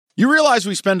You realize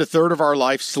we spend a third of our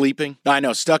life sleeping? I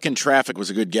know, stuck in traffic was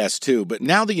a good guess too, but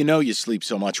now that you know you sleep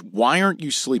so much, why aren't you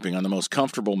sleeping on the most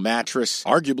comfortable mattress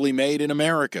arguably made in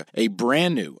America? A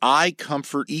brand new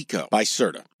iComfort Eco by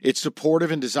Serta. It's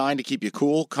supportive and designed to keep you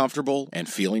cool, comfortable, and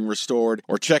feeling restored.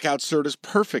 Or check out Serta's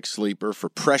Perfect Sleeper for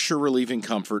pressure-relieving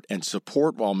comfort and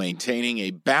support while maintaining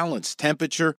a balanced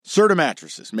temperature. Serta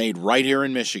mattresses made right here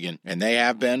in Michigan, and they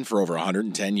have been for over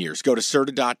 110 years. Go to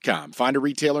Serta.com. Find a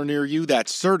retailer near you.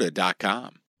 That's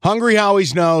Serta.com. Hungry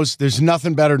Howie's knows there's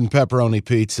nothing better than pepperoni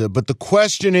pizza, but the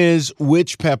question is,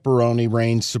 which pepperoni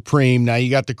reigns supreme? Now,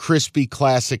 you got the crispy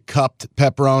classic cupped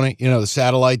pepperoni, the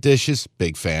satellite dishes.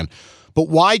 Big fan. But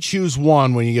why choose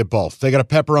one when you get both? They got a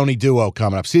pepperoni duo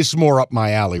coming up. See, this is more up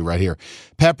my alley right here.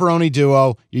 Pepperoni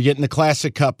duo, you're getting the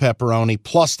classic cup pepperoni,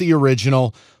 plus the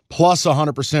original, plus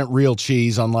 100% real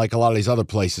cheese, unlike a lot of these other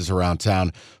places around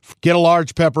town. Get a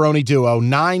large pepperoni duo,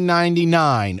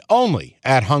 $9.99, only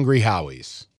at Hungry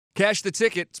Howie's. Cash the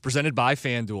ticket. It's presented by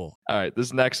FanDuel. All right,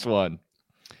 this next one.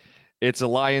 It's a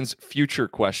Lions future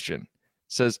question. It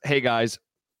says, hey, guys,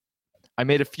 I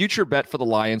made a future bet for the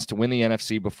Lions to win the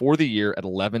NFC before the year at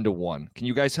 11-1. Can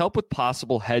you guys help with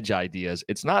possible hedge ideas?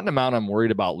 It's not an amount I'm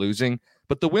worried about losing,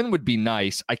 but the win would be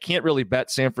nice. I can't really bet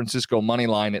San Francisco money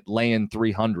line at laying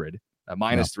 300,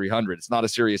 minus 300. It's not a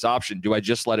serious option. Do I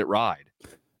just let it ride?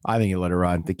 I think you let it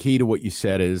ride. The key to what you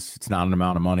said is it's not an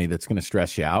amount of money that's going to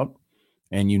stress you out.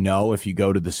 And if you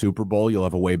go to the Super Bowl, you'll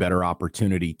have a way better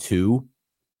opportunity to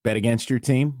bet against your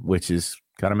team, which is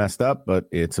kind of messed up, but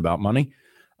it's about money.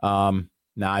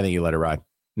 I think you let it ride.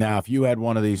 Now, if you had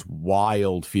one of these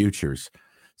wild futures,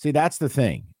 see, that's the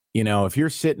thing. If you're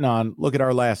sitting on, look at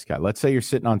our last guy. Let's say you're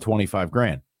sitting on 25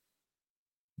 grand.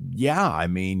 Yeah,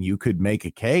 you could make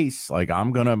a case like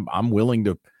I'm willing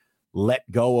to let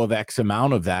go of X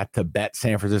amount of that to bet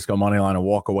San Francisco money line and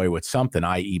walk away with something,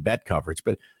 i.e. bet coverage.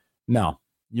 But no,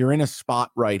 you're in a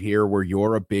spot right here where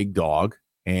you're a big dog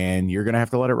and you're going to have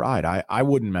to let it ride. I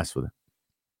wouldn't mess with it.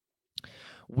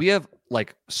 We have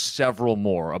several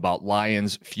more about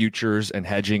Lions futures and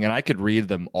hedging, and I could read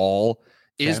them all.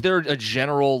 Okay. Is there a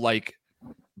general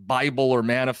Bible or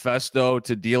manifesto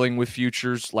to dealing with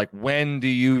futures? When do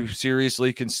you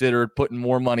seriously consider putting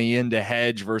more money into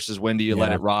hedge versus when do you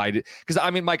let it ride? Because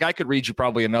Mike, I could read you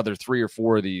probably another 3 or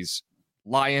 4 of these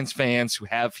Lions fans who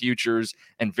have futures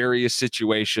and various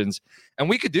situations, and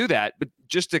we could do that. But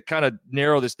just to kind of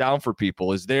narrow this down for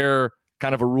people, is there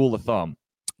kind of a rule of thumb?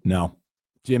 No.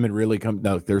 Jim, it really comes.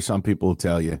 No, there's some people who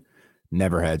tell you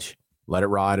never hedge, let it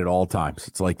ride at all times.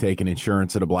 It's like taking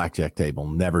insurance at a blackjack table.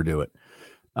 Never do it.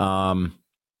 I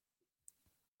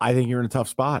think you're in a tough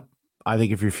spot. I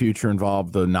think if your future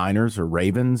involved the Niners or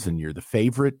Ravens and you're the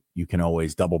favorite, you can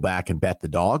always double back and bet the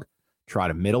dog, try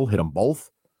to middle, hit them both,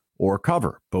 or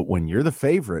cover. But when you're the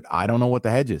favorite, I don't know what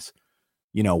the hedge is.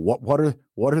 What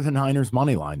are the Niners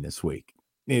money line this week?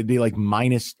 It'd be like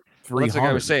minus 300. That's like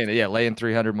I was saying. Yeah, laying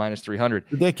 300, minus 300.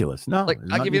 Ridiculous. No.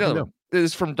 I'll give you another one. This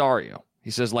is from Dario.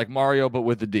 He says, like Mario, but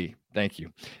with the D. Thank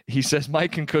you. He says,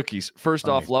 Mike and Cookies. First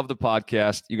off, love the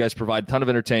podcast. You guys provide a ton of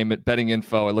entertainment, betting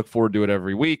info. I look forward to it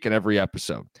every week and every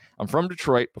episode. I'm from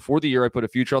Detroit. Before the year, I put a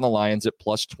future on the Lions at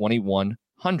plus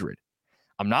 2,100.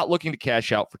 I'm not looking to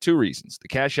cash out for 2 reasons. The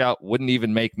cash out wouldn't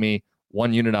even make me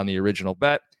 1 unit on the original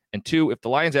bet. And 2, if the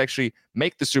Lions actually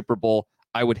make the Super Bowl,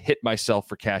 I would hit myself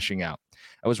for cashing out.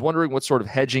 I was wondering what sort of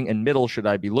hedging and middle should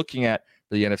I be looking at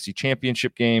for the NFC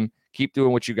Championship game. Keep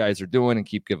doing what you guys are doing and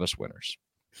give us winners.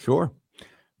 Sure.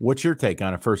 What's your take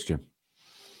on it first, Jim?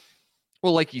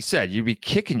 Well, like you said, you'd be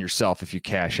kicking yourself if you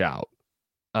cash out.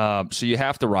 So you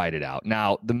have to ride it out.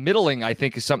 Now, the middling, I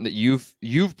think, is something that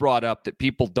you've brought up that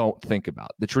people don't think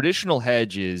about. The traditional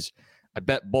hedge is, I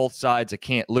bet both sides, I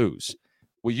can't lose.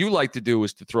 What you like to do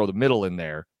is to throw the middle in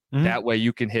there. Mm-hmm. That way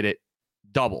you can hit it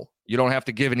double. You don't have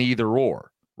to give an either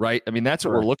or, right? I mean, that's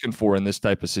what we're looking for in this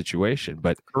type of situation.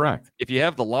 But correct. If you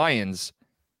have the Lions,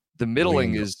 the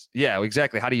middling is,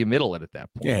 exactly. How do you middle it at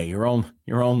that point? Yeah,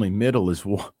 your only middle is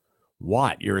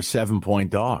what? You're a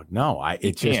 7-point dog. No,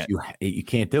 you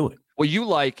can't do it. What you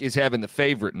like is having the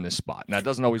favorite in this spot. Now, it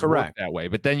doesn't always work that way,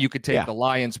 but then you could take the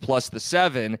Lions plus the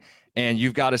 7, and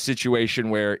you've got a situation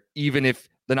where even if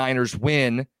the Niners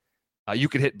win, you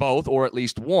could hit both or at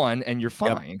least one, and you're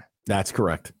fine. Yep. That's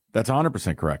correct. That's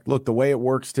 100% correct. Look, the way it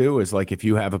works, too, is like if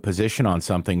you have a position on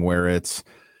something where it's,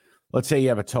 let's say you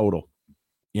have a total.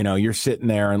 You're sitting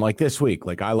there, and like this week,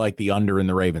 like I like the under in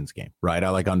the Ravens game, right? I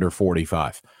like under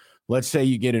 45. Let's say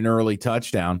you get an early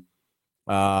touchdown,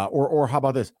 or how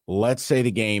about this? Let's say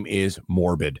the game is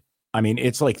morbid. I mean,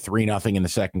 it's like 3-0 in the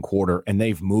second quarter, and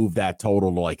they've moved that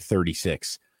total to like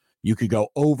 36. You could go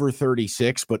over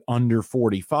 36, but under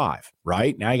 45,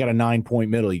 right? Now you got a 9-point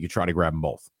middle. You could try to grab them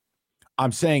both.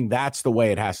 I'm saying that's the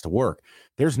way it has to work.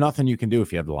 There's nothing you can do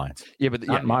if you have the Lions. Yeah, but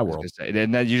Not in my world.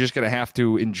 And then you're just going to have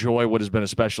to enjoy what has been a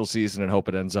special season and hope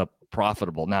it ends up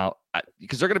profitable. Now,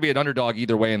 because they're going to be an underdog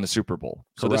either way in the Super Bowl.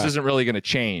 So This isn't really going to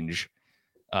change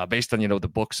based on, the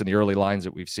books and the early lines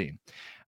that we've seen.